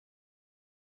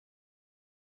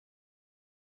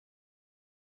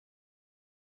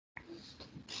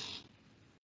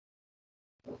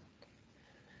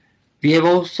We have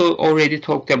also already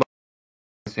talked about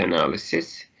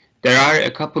analysis. There are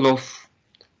a couple of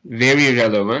very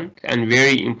relevant and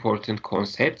very important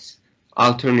concepts: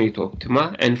 alternate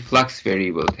optima and flux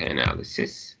variability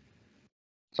analysis.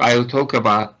 So I will talk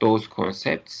about those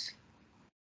concepts.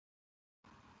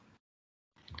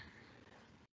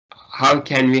 How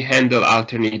can we handle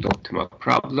alternate optima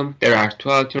problem? There are two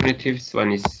alternatives.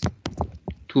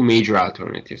 Two major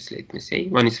alternatives, let me say.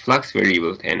 One is flux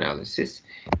variability analysis.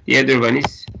 The other one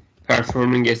is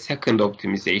performing a second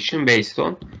optimization based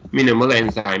on minimal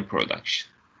enzyme production.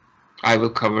 I will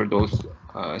cover those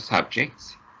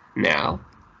subjects now.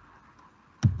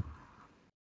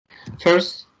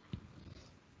 First,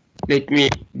 let me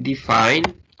define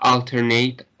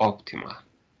alternate optima.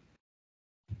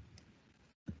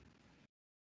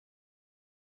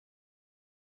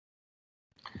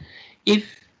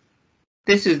 If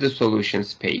this is the solution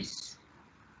space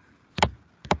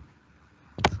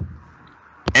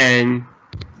and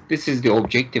this is the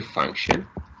objective function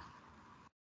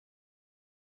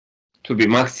to be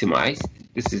maximized,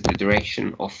 this is the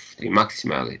direction of the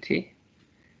maximality,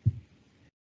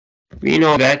 we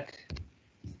know that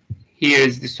here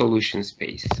is the solution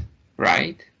space,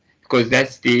 right? Because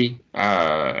that's the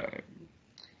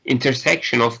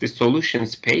intersection of the solution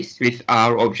space with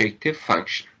our objective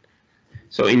function.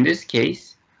 So in this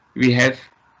case, we have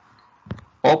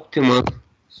optimal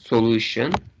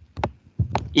solution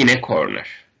in a corner.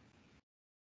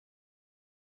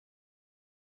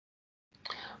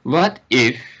 What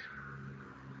if,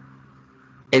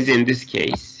 as in this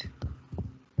case,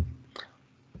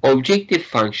 objective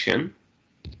function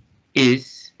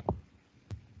is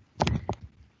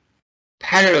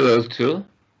parallel to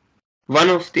one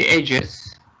of the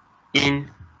edges in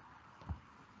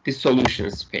the solution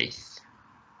space?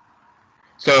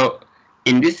 So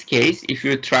in this case, if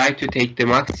you try to take the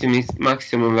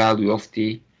maximum value of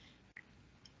the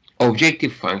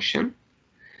objective function,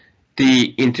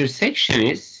 the intersection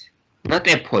is not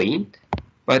a point,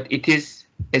 but it is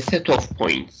a set of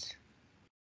points.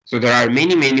 So there are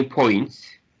many points.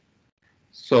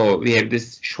 So we have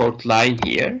this short line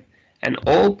here, and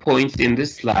all points in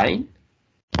this line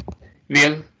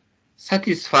will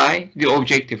satisfy the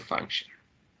objective function.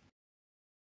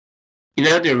 In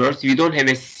other words, we don't have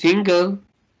a single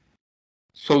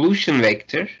solution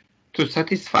vector to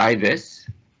satisfy this,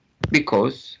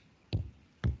 because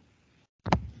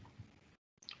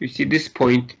you see this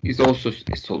point is also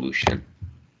a solution,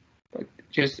 but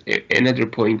just another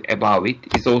point above it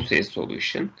is also a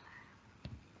solution.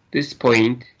 This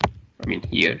point, I mean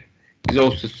here, is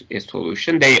also a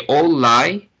solution. They all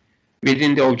lie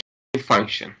within the objective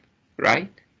function,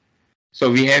 right?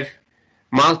 So we have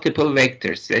multiple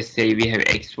vectors. Let's say we have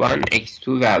x1,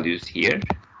 x2 values here.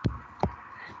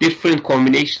 Different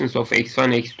combinations of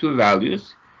x1, x2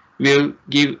 values will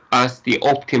give us the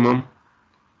optimum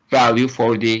value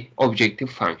for the objective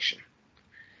function.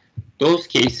 Those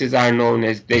cases are known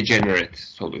as degenerate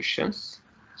solutions.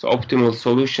 So optimal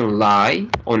solution lie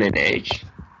on an edge.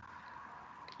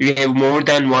 We have more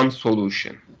than one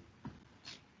solution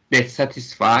that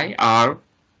satisfy our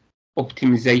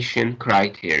optimization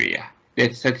criteria,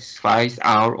 that satisfies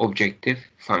our objective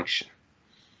function.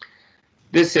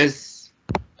 This is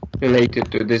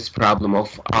related to this problem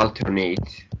of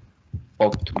alternate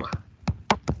optima.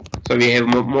 So we have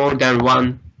more than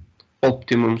one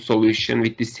optimum solution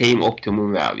with the same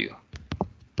optimum value.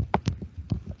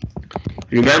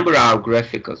 Remember our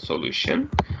graphical solution.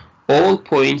 All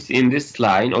points in this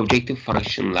line, objective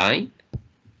function line,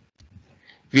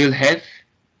 will have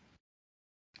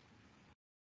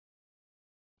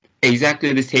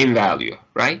exactly the same value,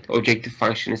 right? Objective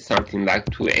function is something like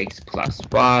 2x plus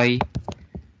y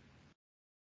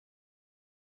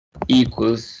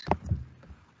equals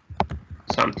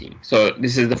something. So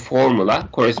this is the formula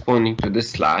corresponding to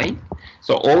this line.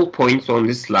 So all points on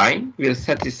this line will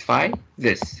satisfy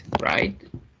this, right?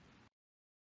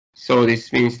 So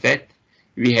this means that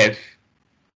we have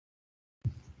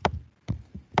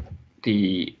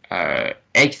the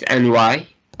x and y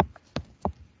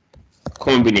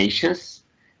combinations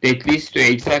that leads to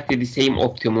exactly the same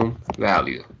optimum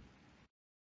value.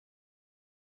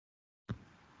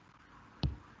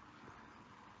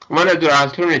 One other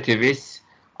alternative is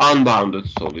unbounded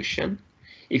solution.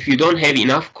 If you don't have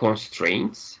enough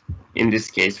constraints, in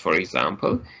this case, for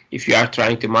example, if you are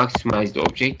trying to maximize the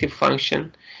objective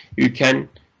function, you can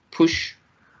push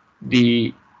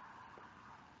the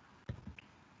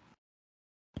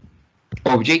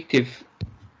objective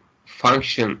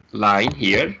function line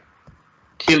here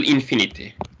till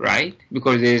infinity, right?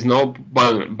 Because there is no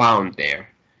bound there.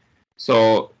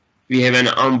 So we have an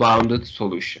unbounded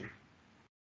solution.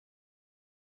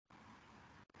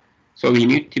 So we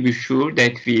need to be sure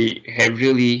that we have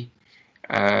really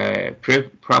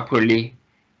properly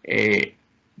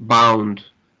bound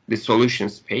the solution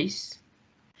space.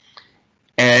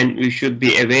 And we should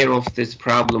be aware of this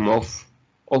problem of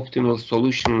optimal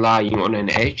solution lying on an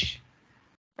edge,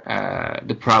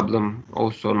 the problem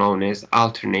also known as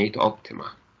alternate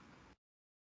optima.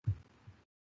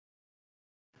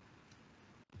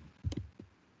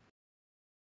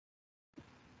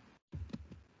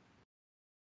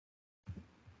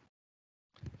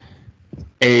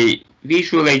 A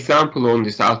visual example on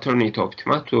this alternate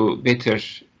optima to better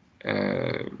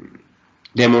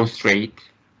demonstrate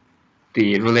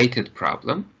the related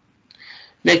problem.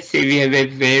 Let's say we have a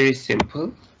very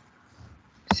simple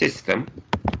system.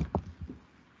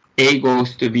 A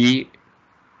goes to B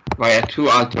via two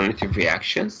alternative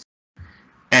reactions,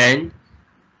 and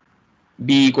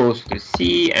B goes to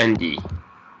C and D.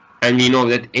 And we know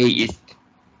that A is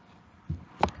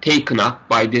taken up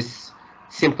by this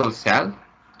simple cell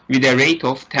with a rate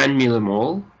of 10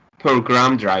 millimole per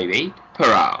gram dry weight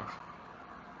per hour.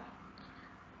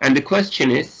 And the question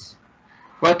is,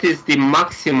 what is the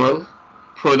maximal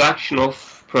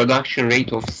production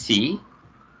rate of C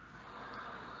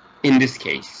in this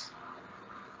case?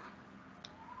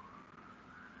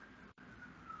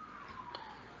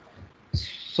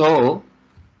 So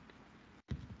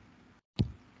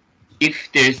if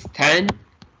there's 10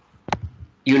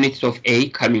 units of A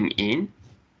coming in,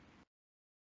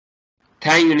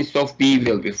 10 units of B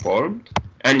will be formed,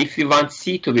 and if we want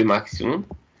C to be maximum,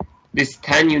 this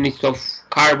 10 units of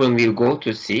carbon will go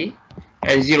to C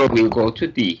and 0 will go to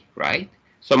D, right?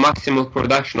 So maximal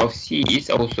production of C is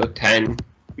also 10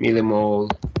 millimole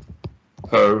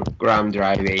per gram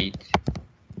dry weight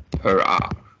per hour.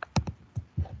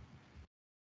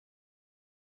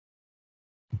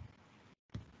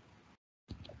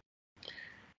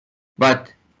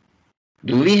 But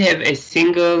do we have a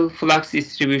single flux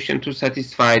distribution to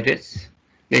satisfy this?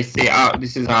 Let's say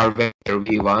this is our vector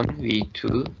V1,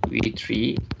 V2,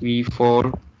 V3,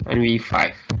 V4, and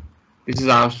V5. This is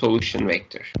our solution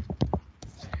vector.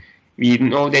 We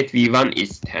know that V1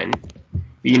 is 10.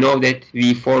 We know that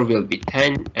V4 will be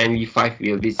 10 and V5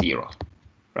 will be 0,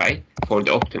 right? For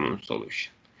the optimum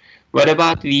solution. What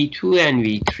about V2 and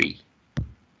V3?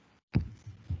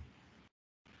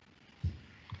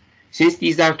 Since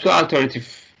these are two alternative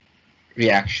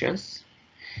reactions,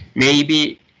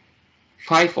 maybe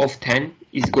 5 of 10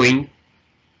 is going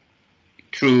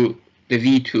through the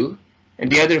V2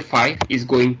 and the other 5 is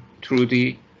going through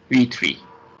the V3.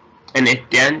 And at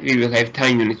the end we will have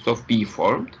 10 units of B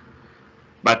formed.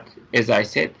 But as I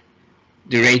said,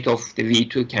 the rate of the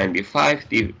V2 can be 5,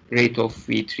 the rate of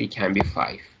V3 can be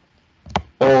 5.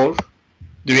 Or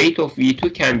the rate of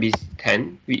V2 can be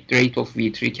 10, the rate of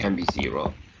V3 can be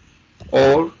 0.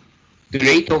 Or the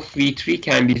rate of V3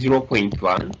 can be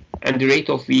 0.1 and the rate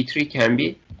of V3 can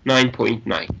be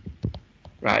 9.9,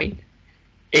 right?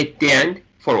 At the end,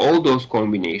 for all those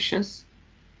combinations,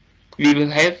 we will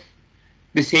have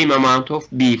the same amount of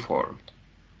B formed.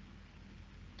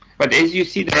 But as you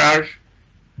see, there are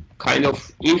kind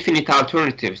of infinite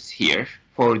alternatives here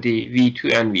for the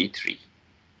V2 and V3.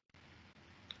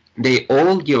 They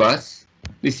all give us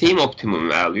the same optimum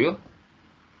value.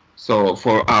 So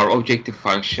for our objective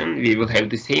function, we will have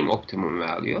the same optimum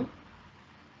value,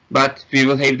 but we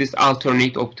will have this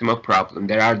alternate optima problem.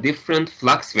 There are different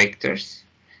flux vectors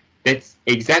that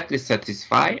exactly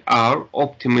satisfy our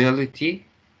optimality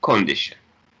condition.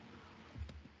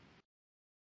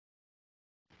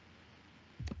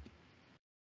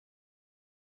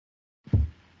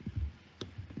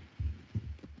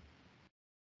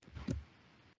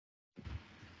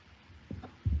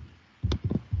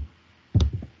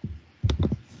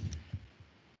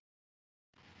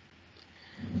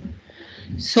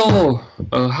 So,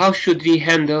 how should we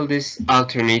handle this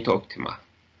alternate optima?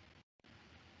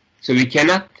 So we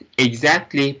cannot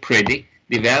exactly predict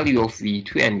the value of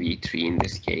V2 and V3 in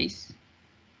this case.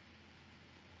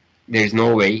 There's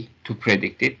no way to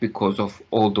predict it because of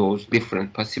all those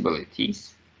different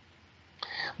possibilities.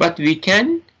 But we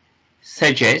can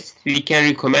suggest, we can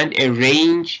recommend a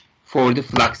range for the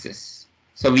fluxes.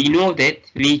 So we know that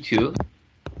V2,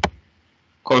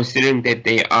 considering that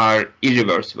they are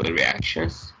irreversible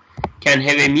reactions, can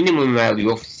have a minimum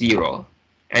value of 0,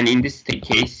 and in this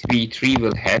case V3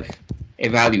 will have a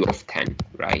value of 10,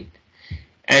 right?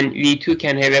 And V2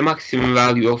 can have a maximum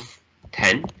value of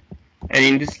 10, and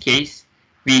in this case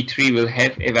V3 will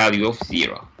have a value of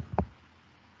 0.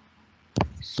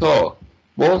 So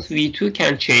both V2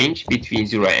 can change between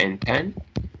 0 and 10,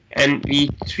 and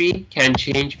V3 can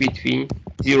change between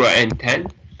 0 and 10,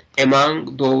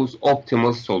 among those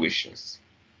optimal solutions.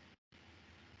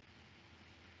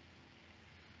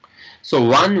 So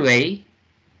one way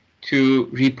to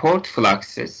report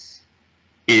fluxes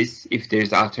is, if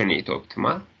there's alternate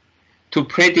optima, to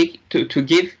predict, to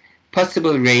give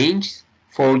possible range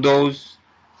for those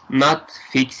not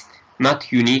fixed,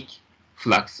 not unique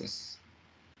fluxes.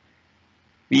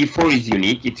 V4 is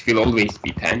unique, it will always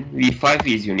be 10. V5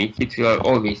 is unique, it will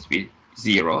always be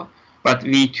 0. But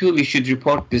V2, we should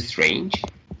report this range.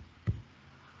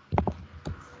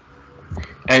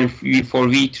 And for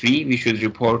V3, we should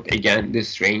report again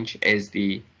this range as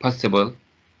the possible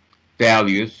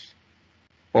values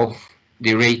of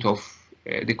the rate of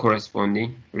the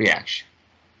corresponding reaction.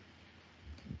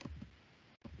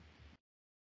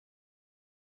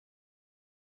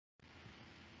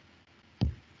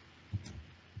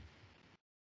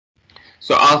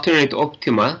 So alternate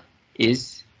optima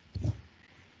is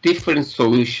different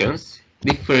solutions,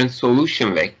 different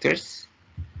solution vectors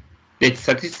that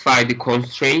satisfy the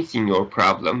constraints in your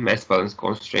problem, mass balance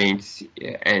constraints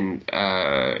and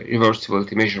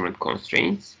reversibility measurement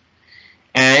constraints,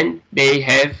 and they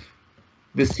have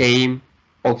the same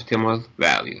optimal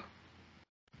value.